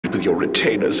with your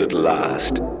retainers at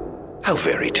last. How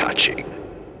very touching.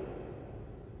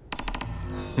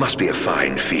 Must be a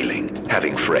fine feeling,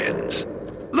 having friends.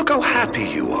 Look how happy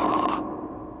you are.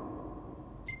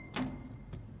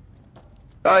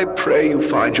 I pray you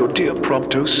find your dear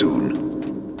Prompto soon.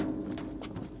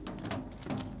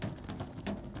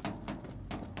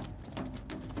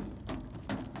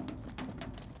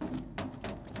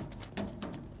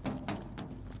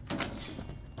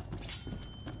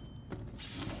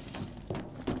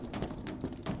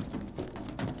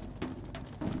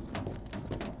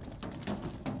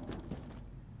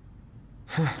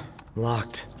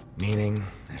 Locked, meaning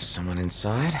there's someone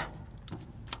inside?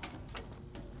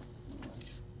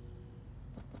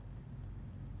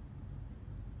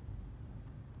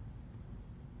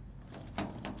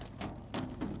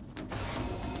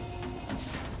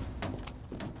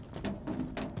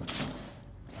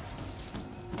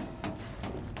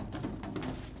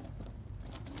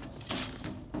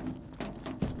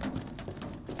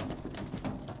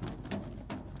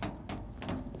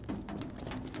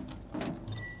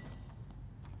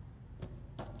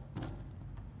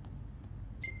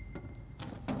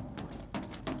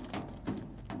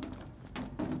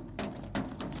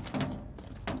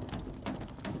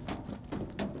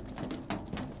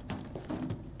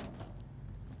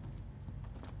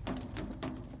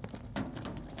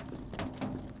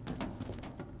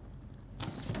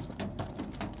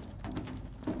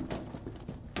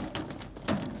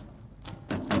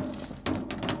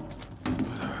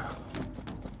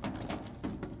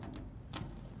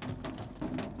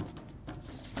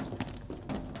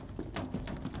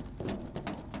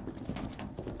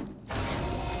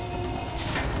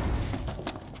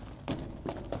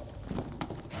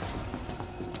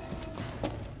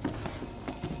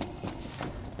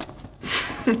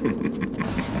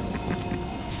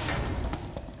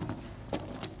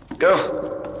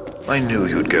 Oh, I knew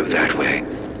you'd go that way.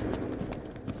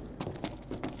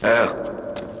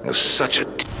 Oh, you're such a...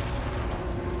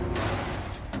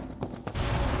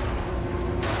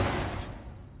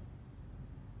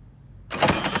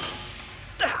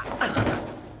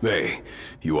 Hey,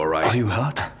 you all right? Are you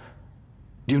hurt?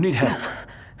 Do you need help?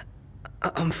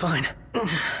 I'm fine.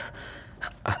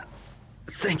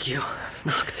 Thank you,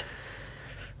 Noct.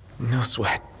 No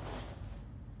sweat.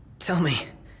 Tell me,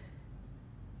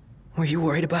 were you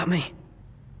worried about me?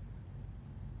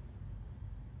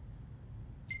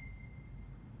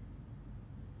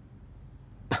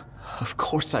 Of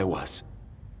course I was.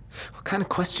 What kind of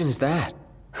question is that?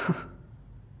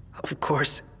 Of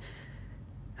course.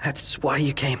 That's why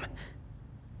you came.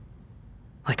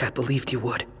 Like I believed you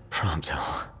would. Prompto.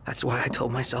 That's why I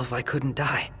told myself I couldn't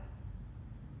die.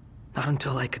 Not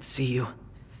until I could see you.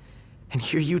 And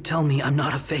hear you tell me I'm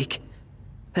not a fake.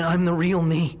 That I'm the real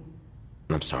me.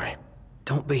 I'm sorry.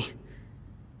 Don't be.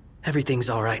 Everything's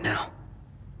all right now.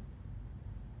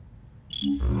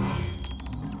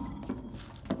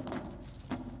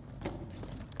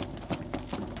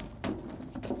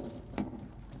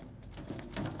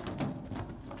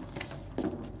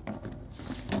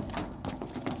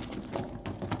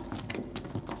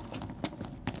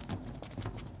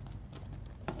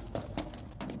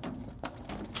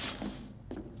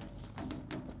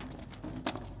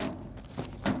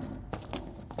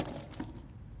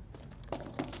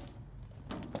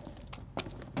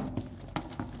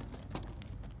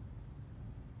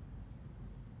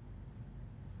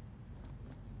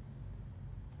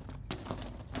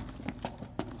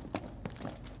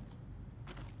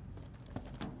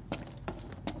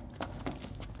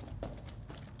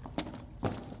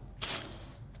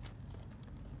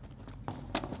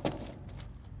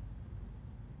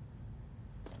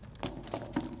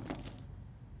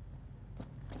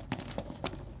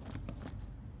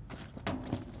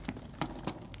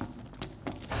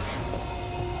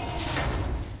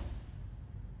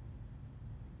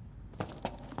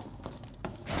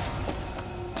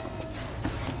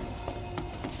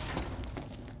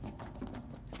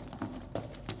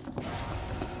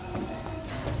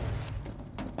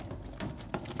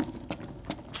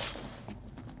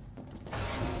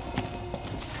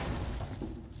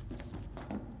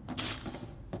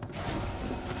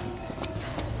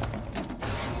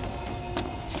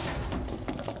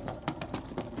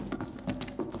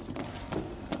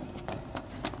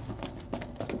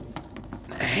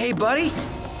 Hey, buddy?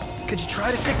 Could you try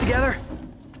to stick together?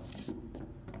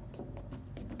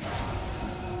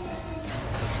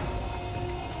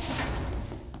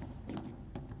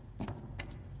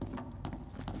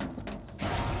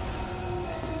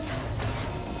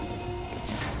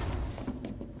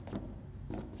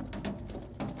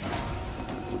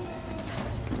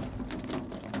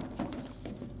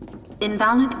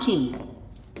 Invalid key.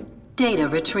 Data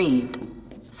retrieved.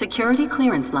 Security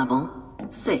clearance level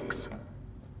 6.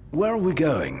 Where are we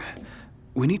going?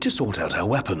 We need to sort out our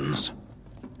weapons.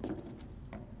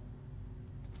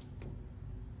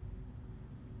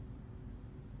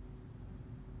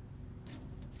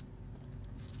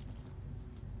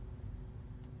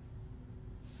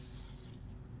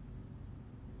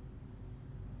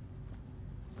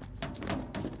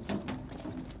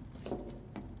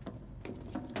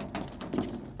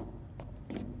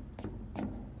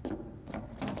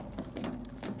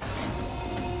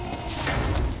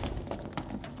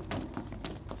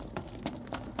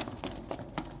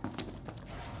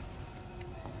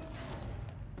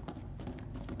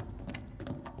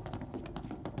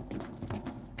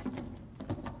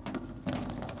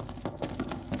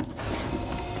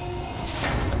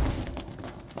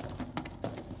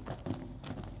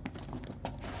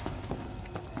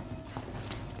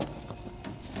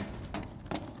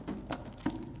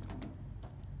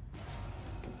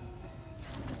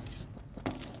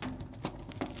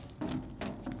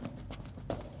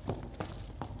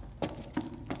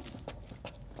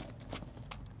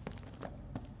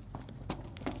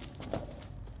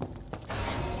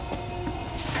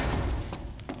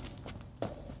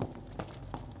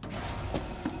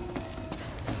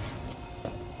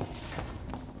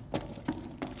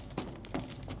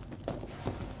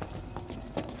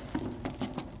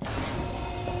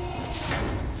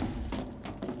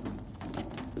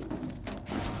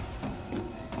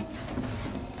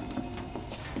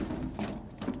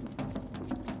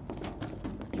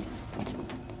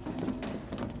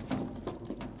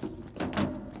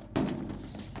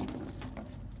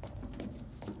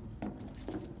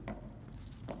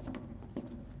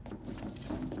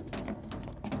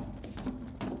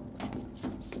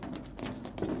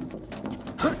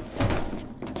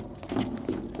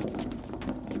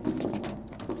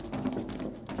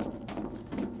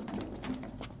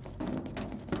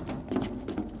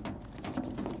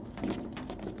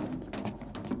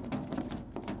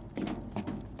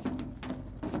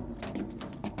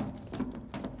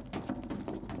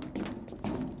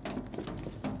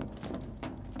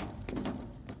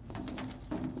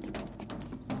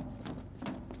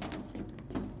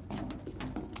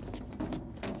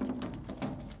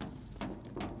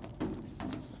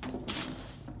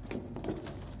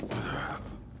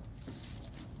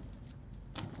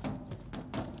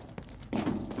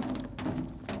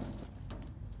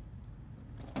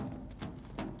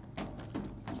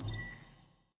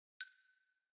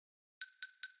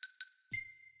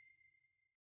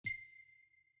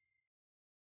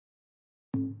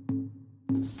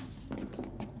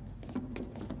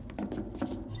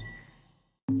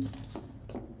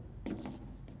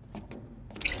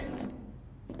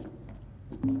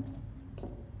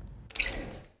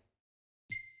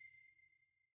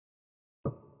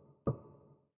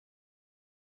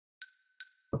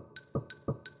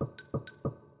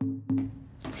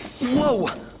 Whoa!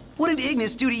 What did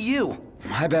Ignis do to you?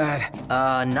 My bad.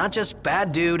 Not just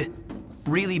bad, dude.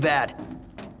 Really bad.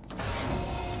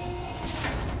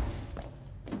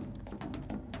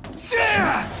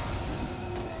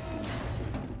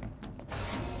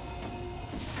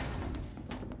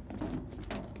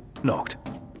 Noct.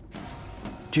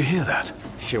 Do you hear that?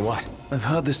 Hear what? I've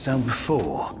heard this sound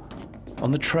before.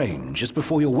 On the train, just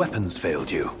before your weapons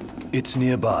failed you. It's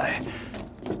nearby.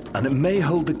 And it may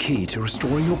hold the key to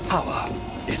restoring your power.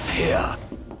 It's here.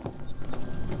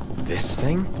 This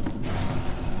thing?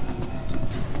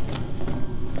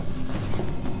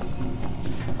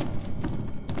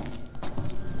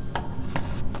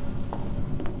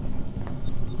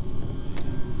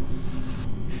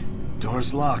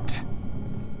 Door's locked.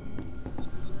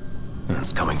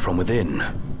 It's coming from within.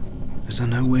 Is there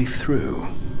no way through?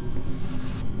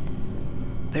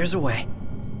 There's a way.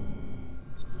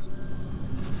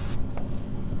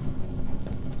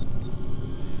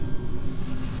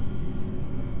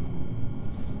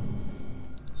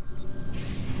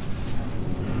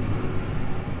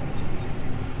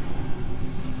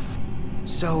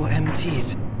 So,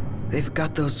 MTs, they've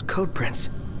got those code prints.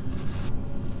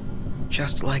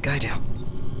 Just like I do.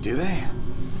 Do they?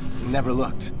 Never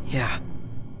looked. Yeah.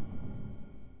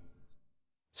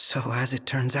 So, as it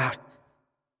turns out,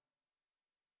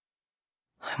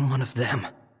 I'm one of them.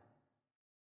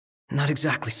 Not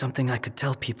exactly something I could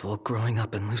tell people growing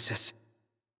up in Lucis.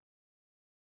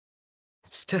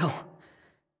 Still,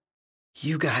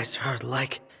 you guys are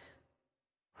like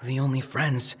the only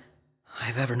friends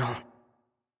I've ever known.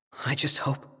 I just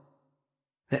hope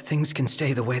that things can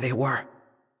stay the way they were.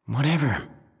 Whatever.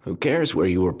 Who cares where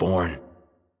you were born?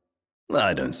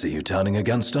 I don't see you turning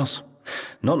against us.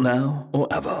 Not now or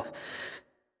ever.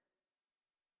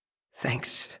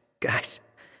 Thanks, guys.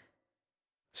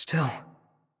 Still,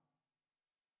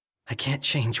 I can't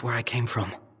change where I came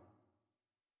from.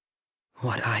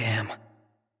 What I am.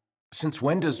 Since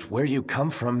when does where you come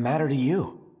from matter to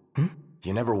you?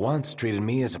 You never once treated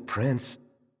me as a prince.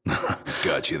 It's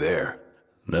got you there.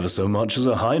 Never so much as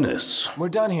a highness. We're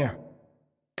done here.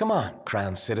 Come on,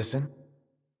 crowned citizen.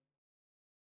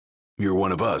 You're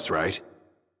one of us, right?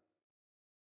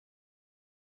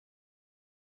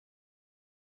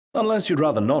 Unless you'd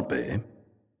rather not be.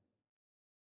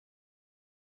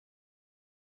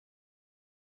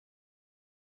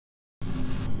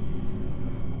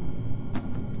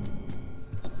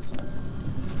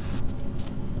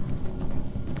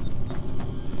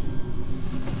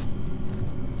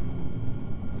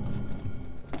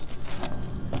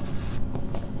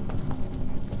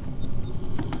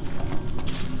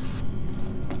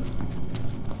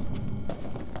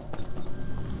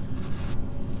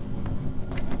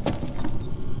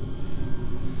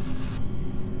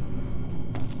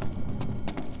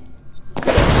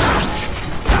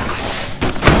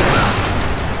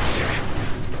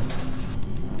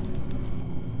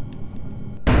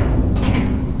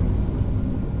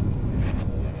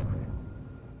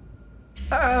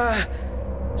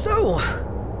 So,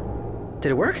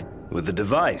 did it work? With the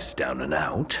device down and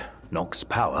out, Nox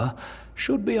power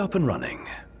should be up and running.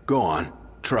 Go on,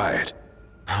 try it.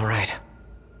 All right.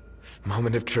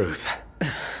 Moment of truth.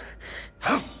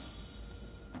 Oh!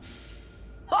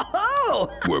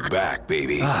 We're back,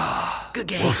 baby. Good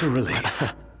game. What a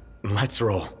relief. Let's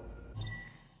roll.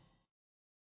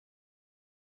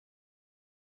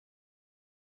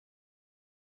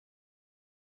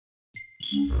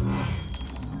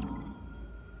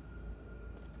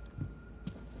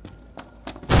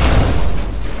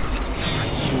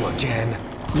 You again.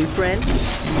 New friend?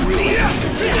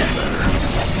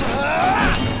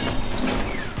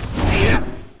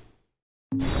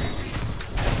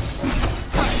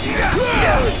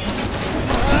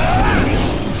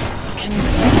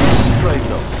 Afraid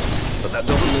not, but that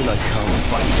doesn't mean I can't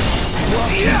fight. Well,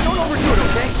 just don't overdo it,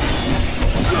 okay?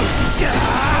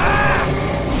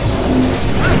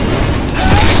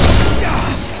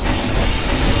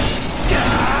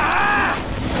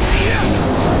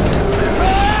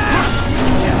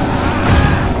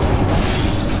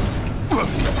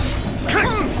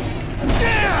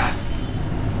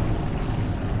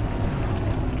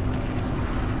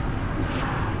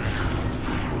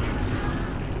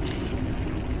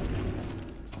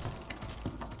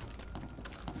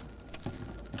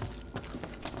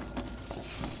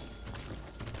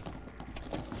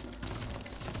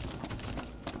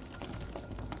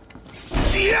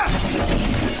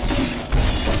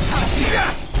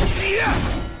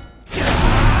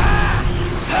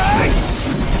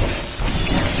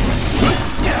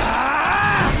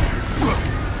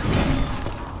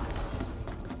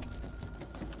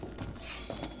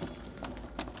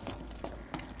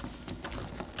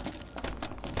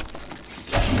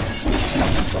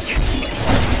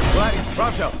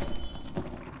 Pronto.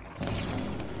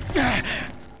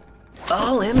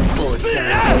 All in bullets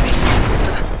out,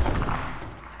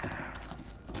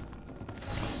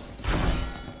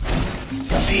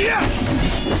 baby.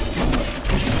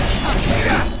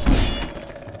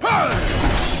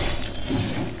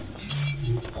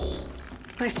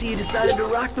 I see you decided to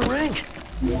rock the ring.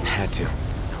 Had to.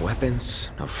 No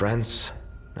weapons, no friends,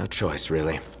 no choice,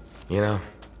 really. You know,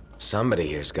 somebody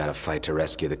here's gotta fight to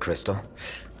rescue the crystal.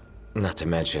 Not to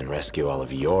mention rescue all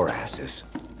of your asses.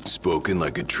 Spoken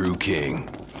like a true king.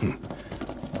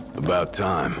 About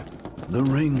time. The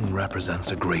ring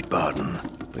represents a great burden,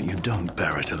 but you don't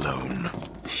bear it alone.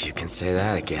 You can say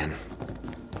that again.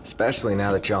 Especially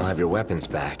now that y'all have your weapons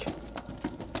back.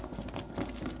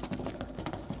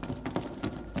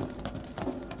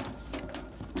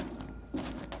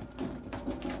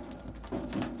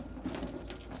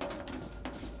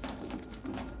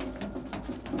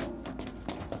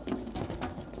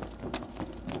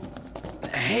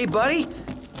 Hey, buddy.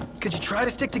 Could you try to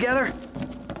stick together?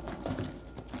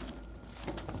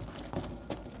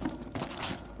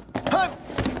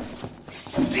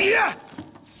 See ya!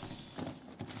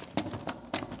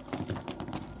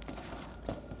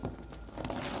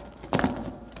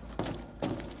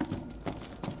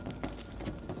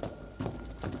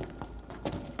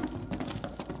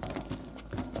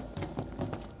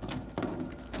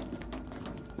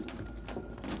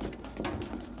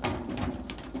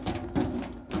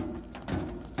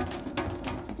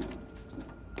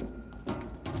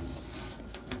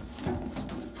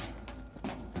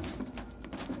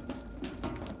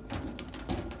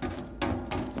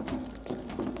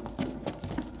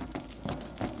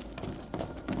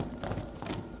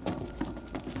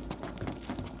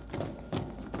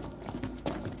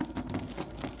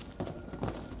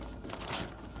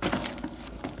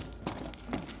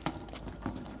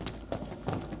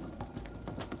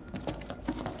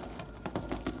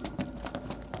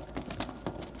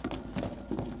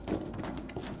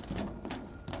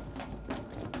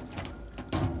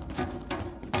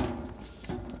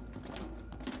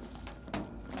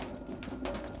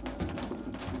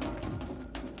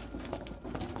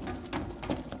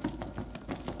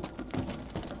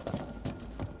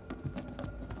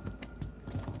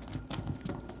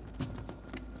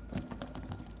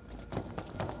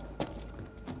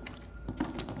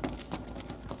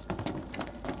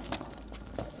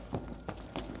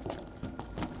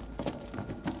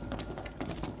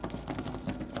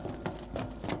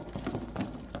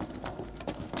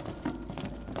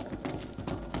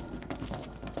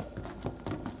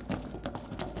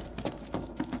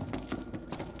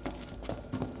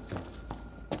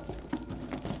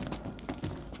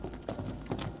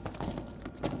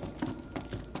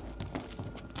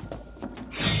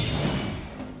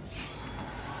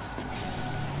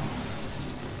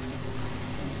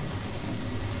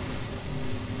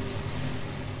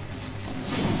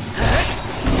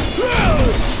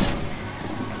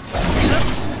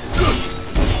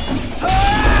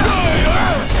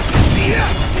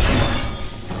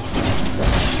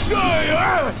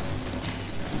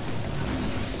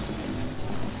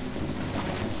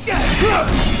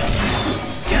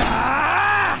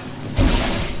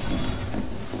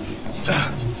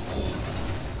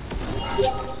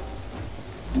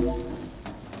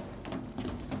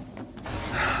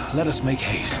 Let us make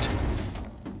haste.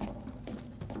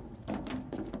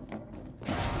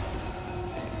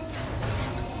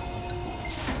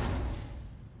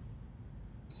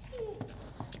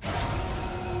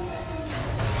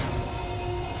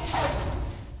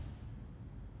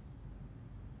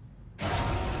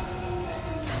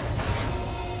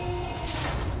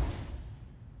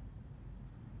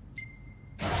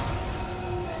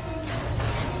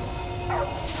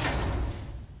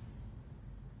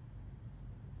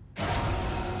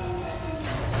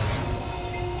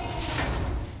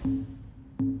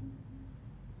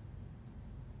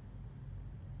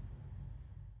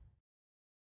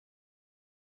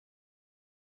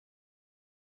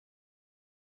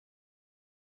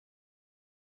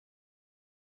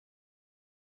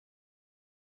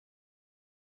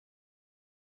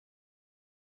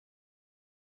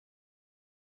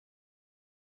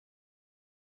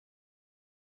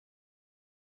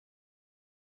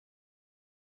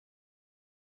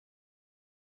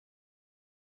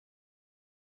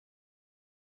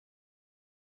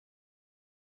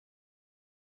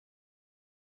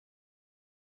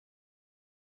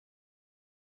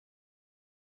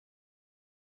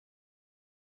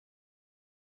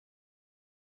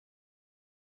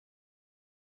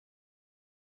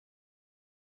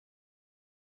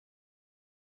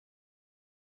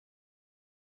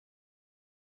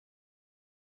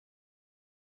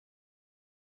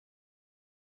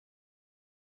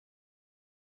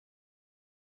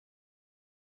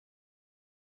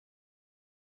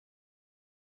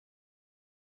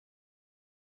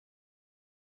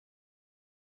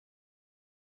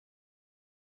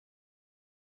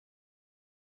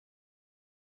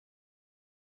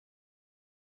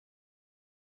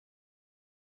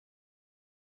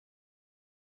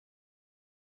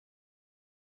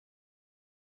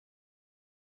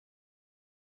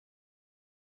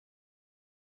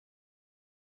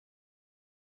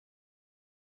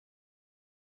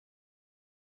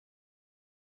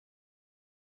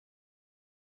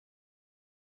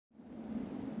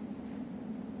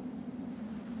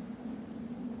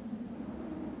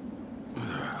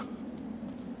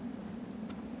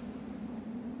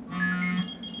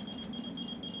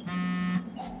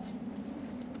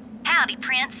 Howdy,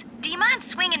 Prince. Do you mind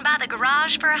swinging by the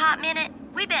garage for a hot minute?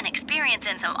 We've been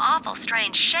experiencing some awful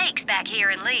strange shakes back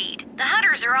here in Lead. The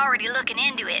hunters are already looking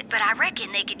into it, but I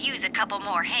reckon they could use a couple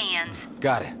more hands.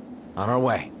 Got it. On our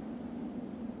way.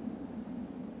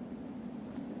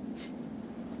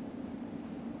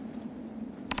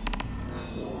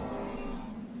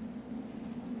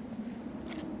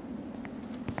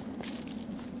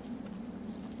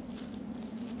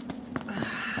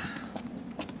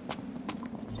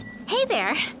 Hey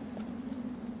there.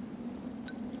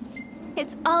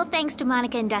 It's all thanks to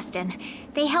Monica and Dustin.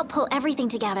 They help pull everything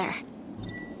together.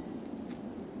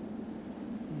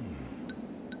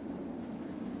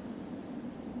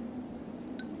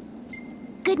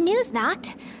 Good news,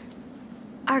 Noct.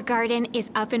 Our garden is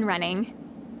up and running.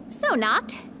 So,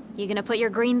 Noct, you gonna put your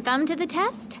green thumb to the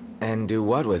test? And do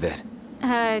what with it?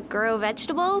 Grow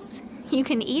vegetables? You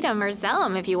can eat them or sell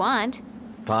them if you want.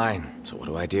 Fine. So what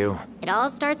do I do? It all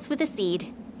starts with a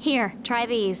seed. Here, try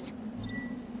these.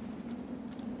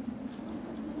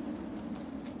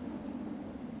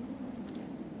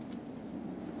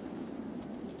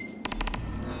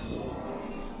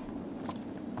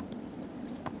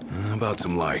 How about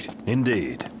some light?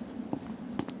 Indeed.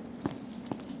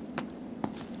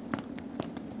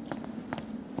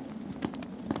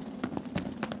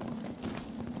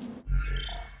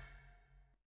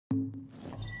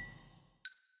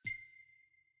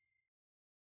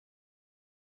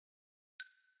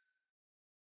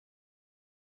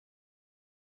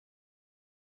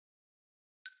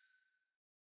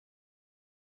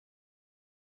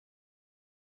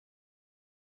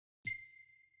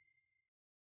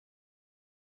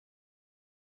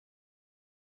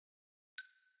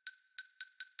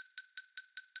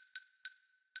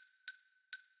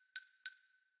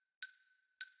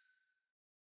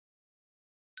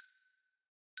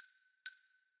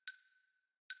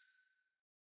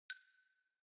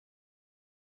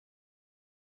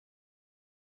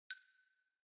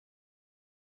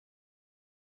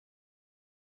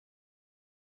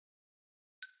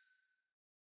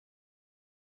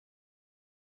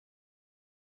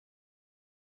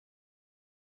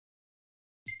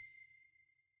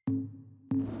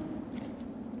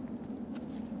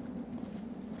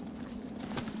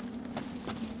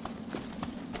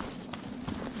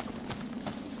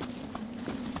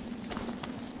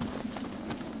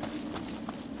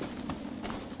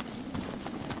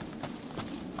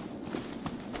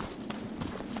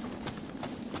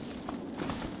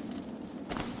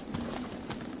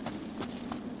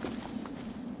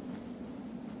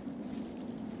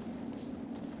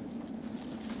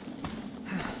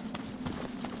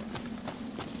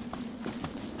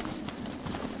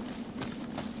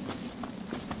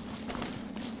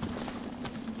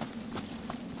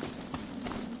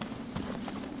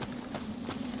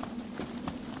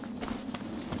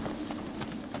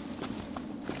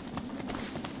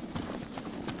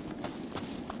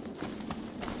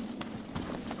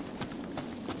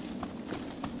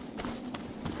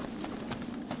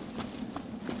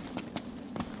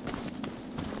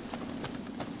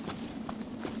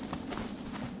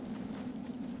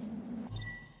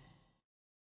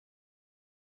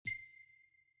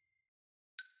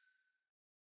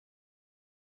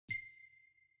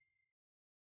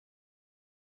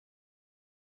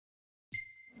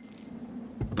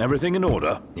 Everything in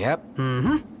order? Yep.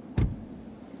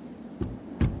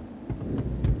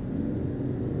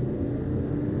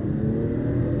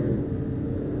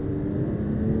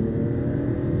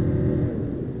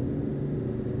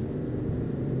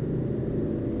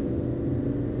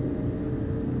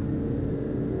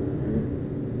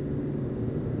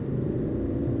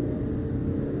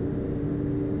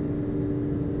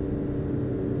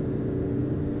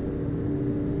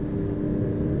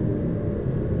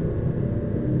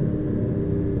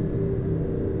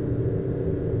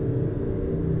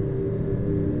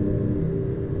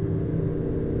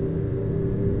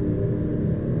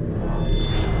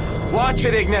 Watch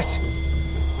it, Ignis!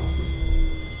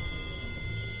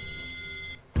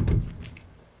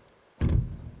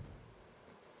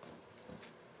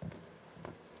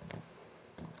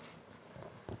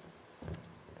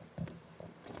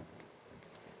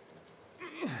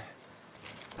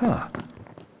 Huh.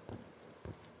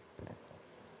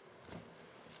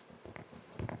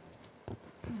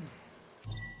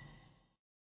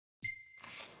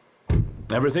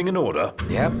 Everything in order?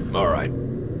 Yep. All right.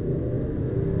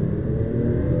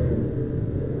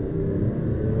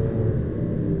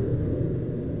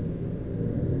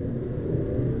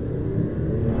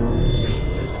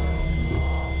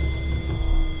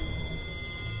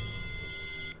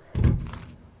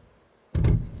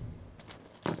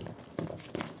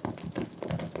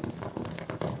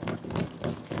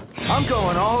 I'm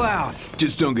going all out.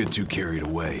 Just don't get too carried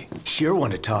away. You're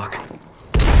one to talk.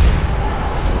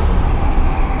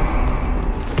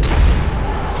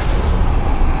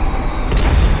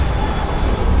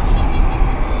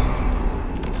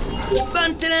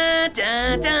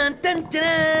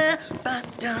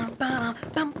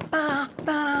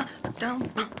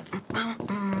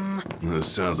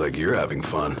 This sounds like you're having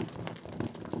fun.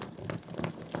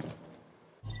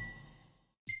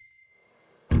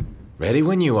 Ready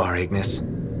when you are, Ignis.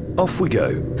 Off we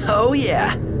go. Oh,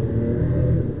 yeah.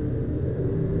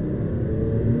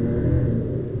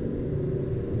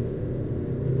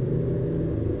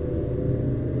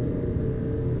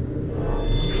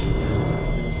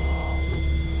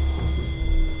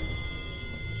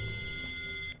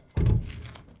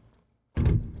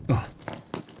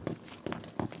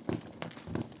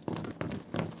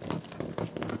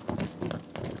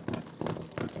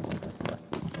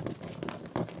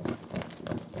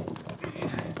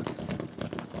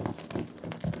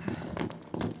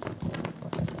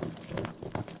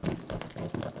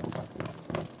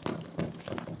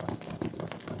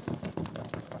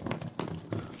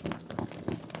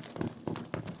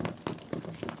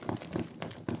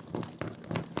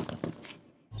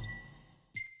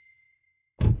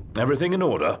 Everything in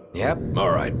order? Yep.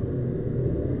 All right.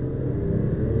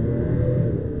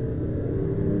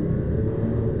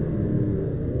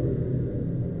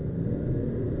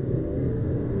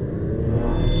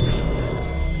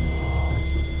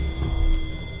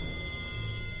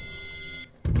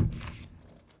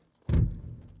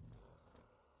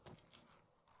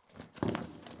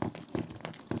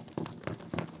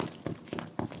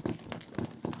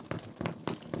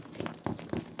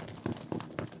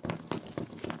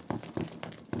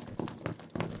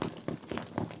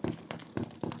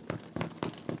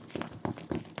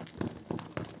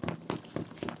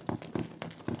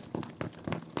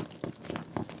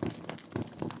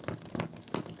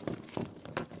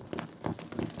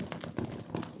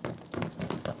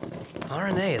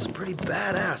 RNA is pretty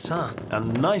badass, huh?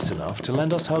 And nice enough to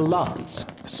lend us her lance.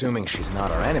 Assuming she's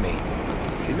not our enemy,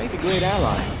 she'd make a great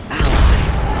ally.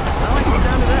 I like the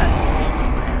sound of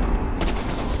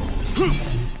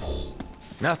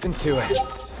that. Nothing to it.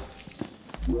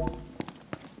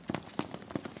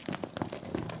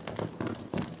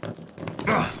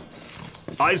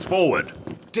 Eyes forward.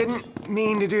 Didn't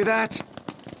mean to do that.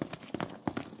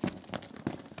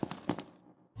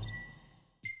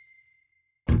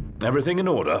 Everything in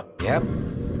order? Yep.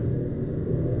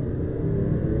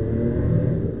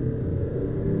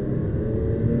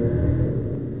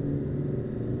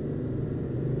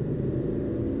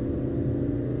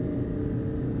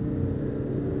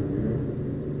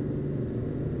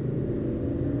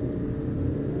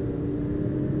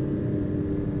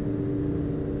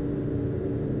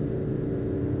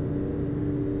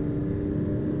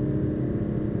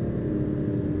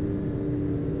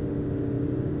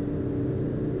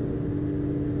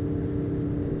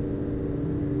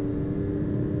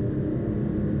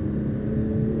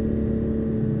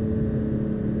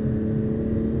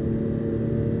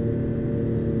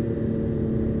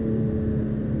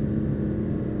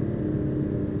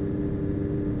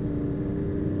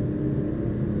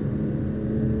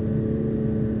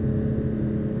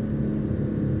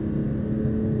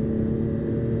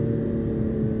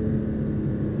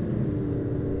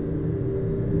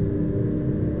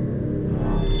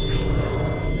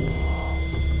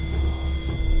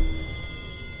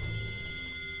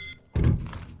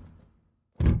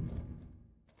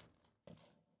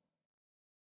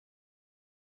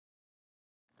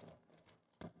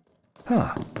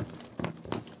 Huh.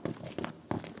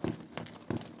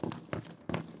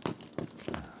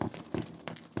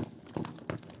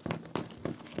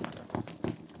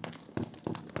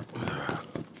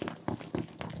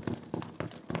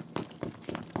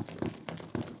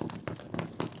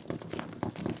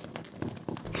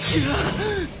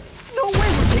 No way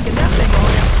we're taking that thing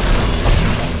on.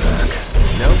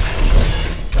 Nope.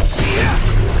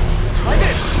 Try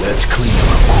this. Let's clean him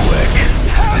up quick.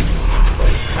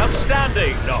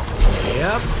 Outstanding, Noct.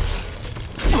 Yep.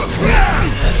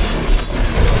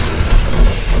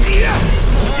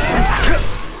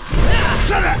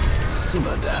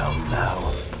 Simmer down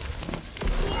now.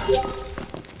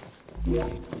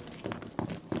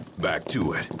 Back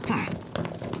to it.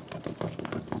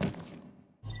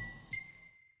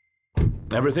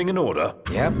 Everything in order?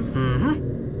 Yep.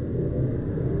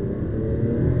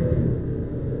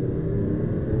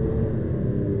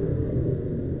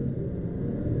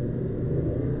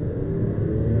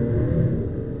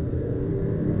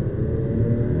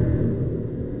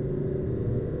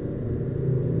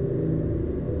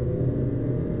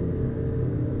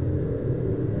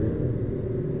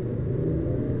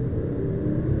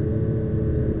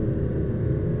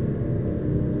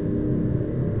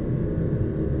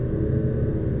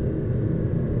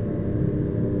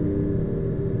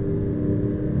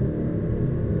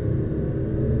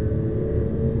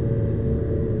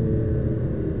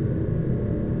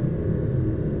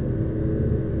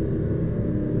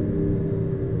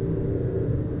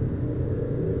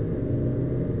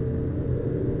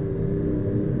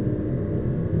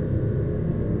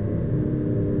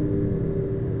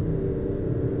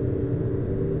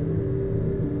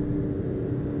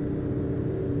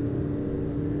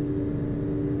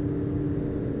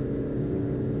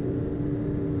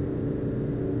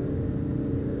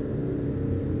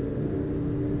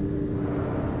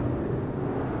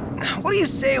 What do you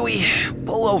say we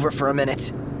pull over for a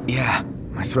minute? Yeah,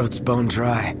 my throat's bone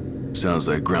dry. Sounds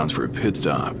like grounds for a pit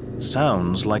stop.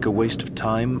 Sounds like a waste of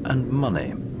time and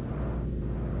money.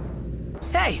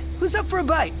 Hey, who's up for a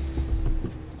bite?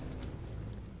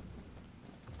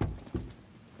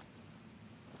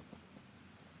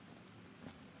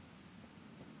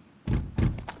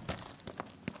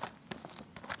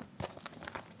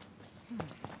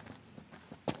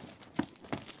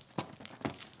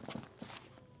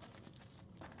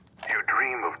 You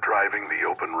dream of driving the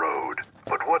open road,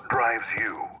 but what drives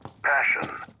you? Passion,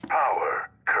 power,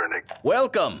 Koenig.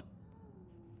 Welcome!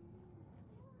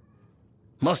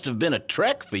 Must have been a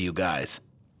trek for you guys.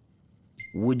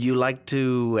 Would you like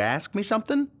to ask me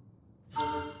something?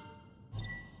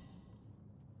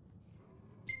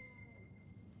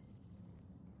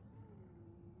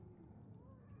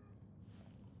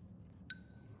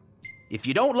 If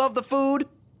you don't love the food,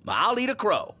 I'll eat a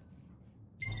crow.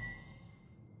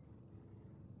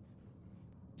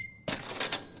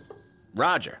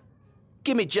 Roger.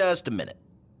 Give me just a minute.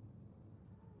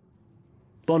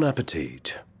 Bon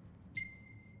appetit.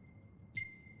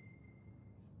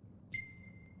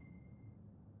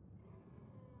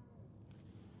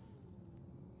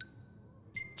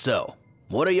 So,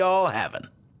 what are y'all having?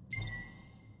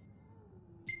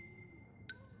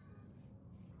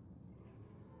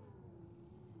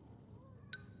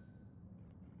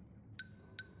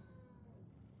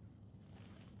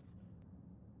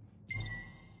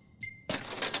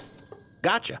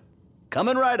 Gotcha.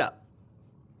 Coming right up.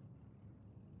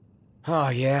 Oh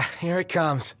yeah, here it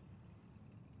comes.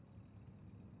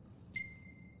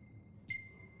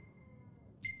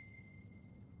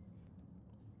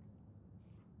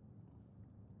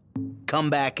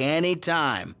 Come back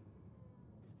anytime.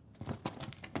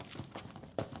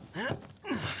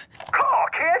 Caw,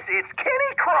 kids, it's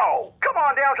Kenny Crow. Come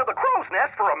on down to the Crow's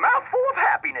Nest for a mouthful of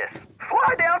happiness.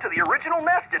 Fly down to the original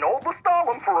nest in Old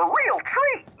Lestalem for a real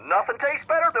treat. Nothing tastes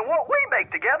better than what we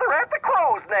make together at the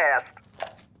Crow's Nest.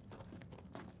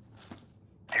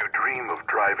 You dream of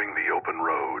driving the open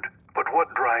road, but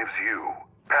what drives you?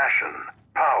 Passion,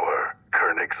 power,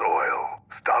 Koenig's Oil.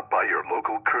 Stop by your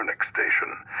local Koenig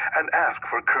station and ask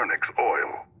for Koenig's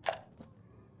Oil.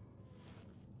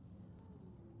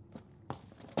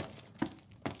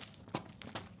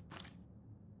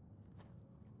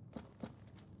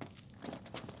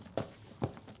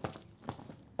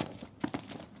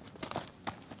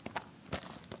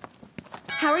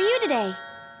 How are you today?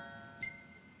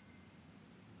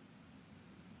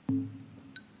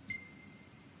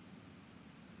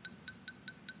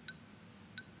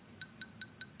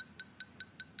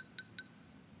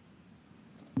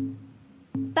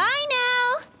 Bye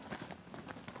now!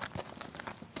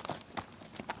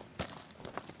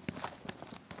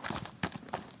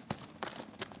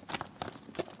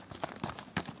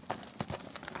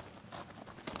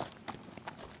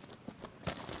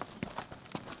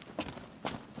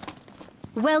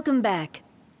 Welcome back.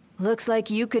 Looks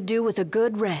like you could do with a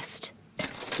good rest.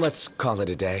 Let's call it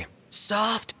a day.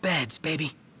 Soft beds,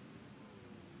 baby.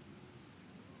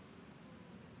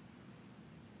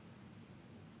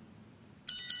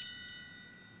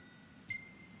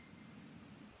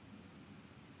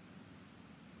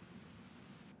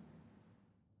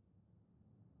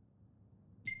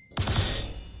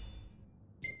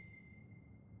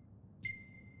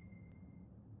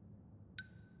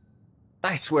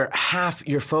 I swear, half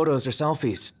your photos are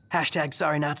selfies. Hashtag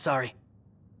sorry not sorry.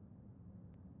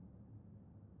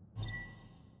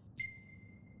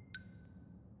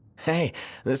 Hey,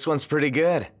 this one's pretty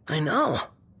good. I know.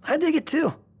 I dig it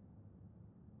too.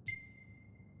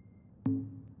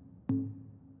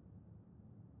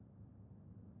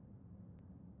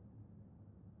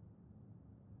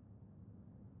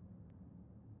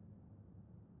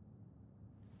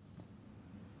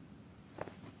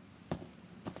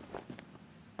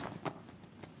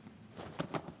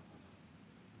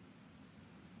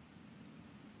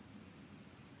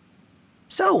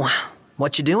 So,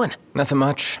 what you doing? Nothing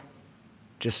much.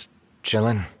 Just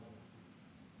chillin'.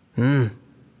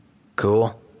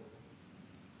 Cool.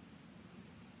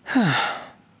 That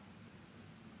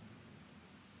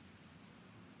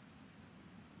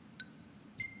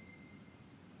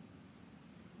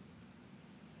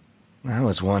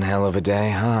was one hell of a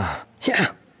day, huh?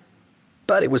 Yeah.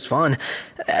 But it was fun.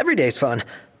 Every day's fun.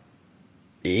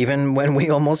 Even when we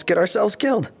almost get ourselves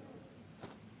killed.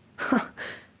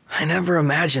 I never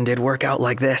imagined it'd work out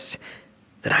like this.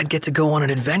 That I'd get to go on an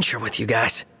adventure with you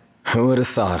guys. Who would have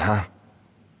thought, huh?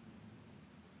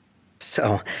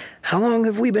 So, how long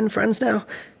have we been friends now?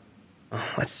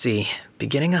 Let's see,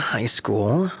 beginning of high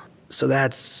school, so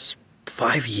that's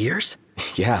 5 years?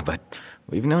 Yeah, but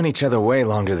we've known each other way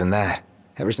longer than that.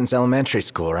 Ever since elementary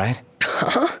school, right?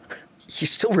 Huh? You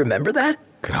still remember that?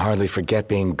 Could hardly forget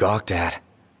being gawked at.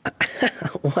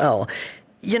 Well,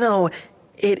 you know,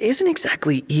 it isn't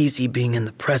exactly easy being in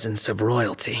the presence of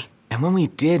royalty. And when we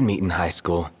did meet in high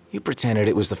school, you pretended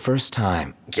it was the first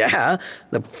time. Yeah,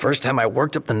 the first time I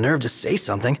worked up the nerve to say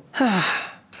something.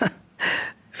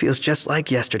 Feels just like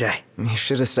yesterday. You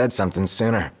should have said something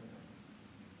sooner.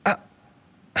 Oh,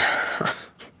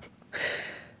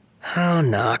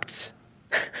 Noct.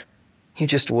 You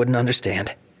just wouldn't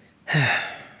understand.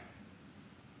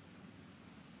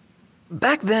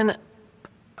 Back then,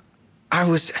 I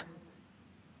was...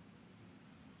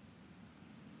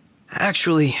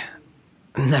 Actually,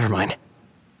 never mind.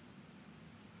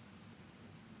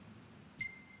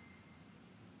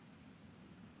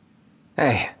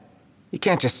 Hey, you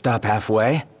can't just stop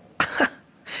halfway.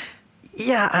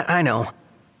 Yeah, I know.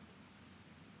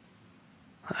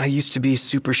 I used to be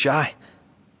super shy.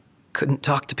 Couldn't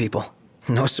talk to people.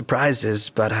 No surprises,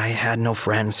 but I had no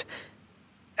friends.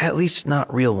 At least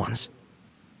not real ones.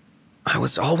 I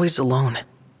was always alone.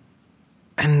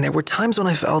 And there were times when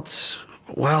I felt,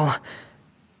 well,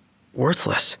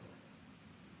 worthless.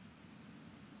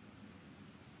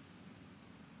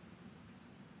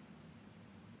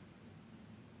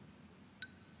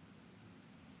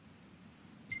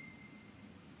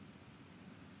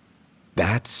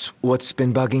 That's what's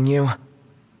been bugging you?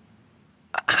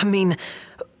 I mean,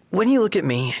 when you look at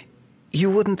me, you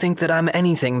wouldn't think that I'm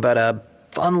anything but a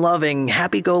fun-loving,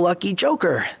 happy-go-lucky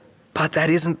joker. But that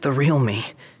isn't the real me.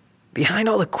 Behind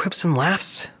all the quips and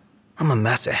laughs, I'm a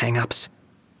mess of hang-ups.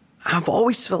 I've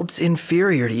always felt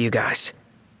inferior to you guys.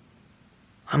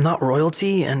 I'm not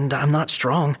royalty, and I'm not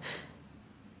strong.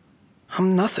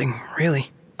 I'm nothing,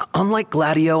 really. Unlike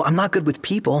Gladio, I'm not good with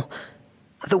people.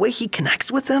 The way he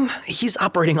connects with them, he's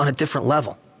operating on a different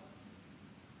level.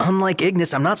 Unlike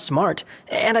Ignis, I'm not smart,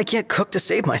 and I can't cook to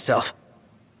save myself.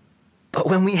 But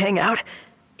when we hang out,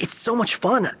 it's so much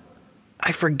fun,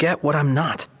 I forget what I'm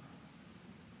not.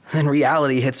 Then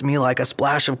reality hits me like a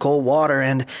splash of cold water,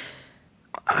 and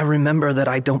I remember that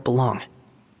I don't belong.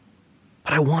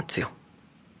 But I want to.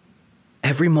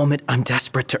 Every moment, I'm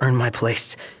desperate to earn my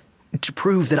place, to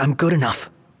prove that I'm good enough.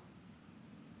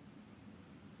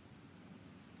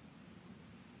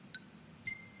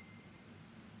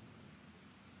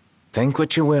 Think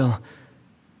what you will,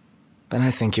 but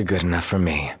I think you're good enough for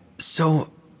me.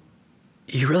 So,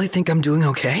 you really think I'm doing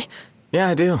okay? Yeah,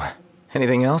 I do.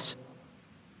 Anything else?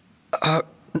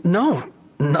 No,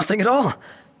 nothing at all.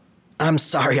 I'm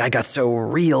sorry I got so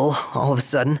real all of a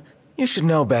sudden. You should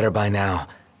know better by now.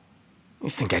 You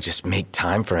think I just make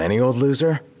time for any old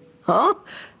loser? Huh?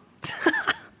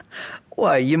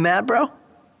 Why, you mad, bro?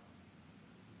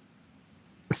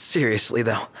 Seriously,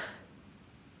 though.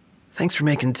 Thanks for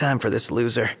making time for this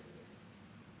loser.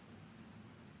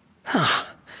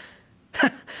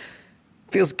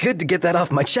 Feels good to get that off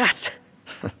my chest.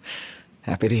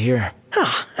 Happy to hear.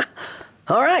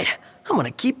 All right, I'm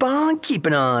gonna keep on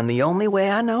keeping on the only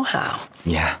way I know how.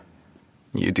 Yeah,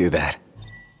 you do that.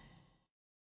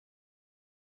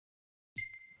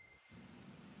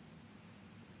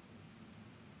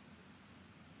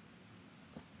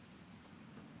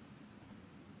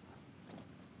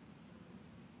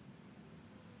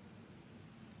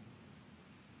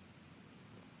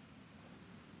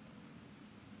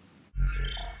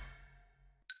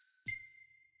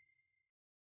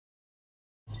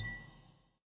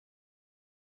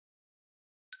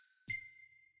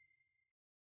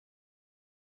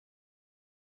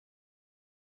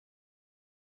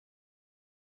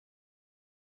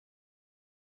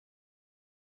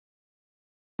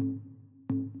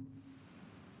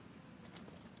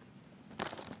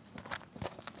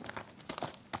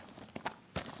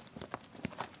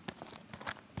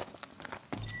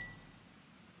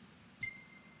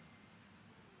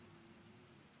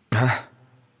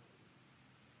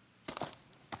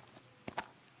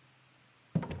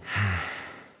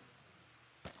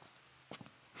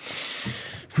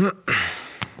 Huh?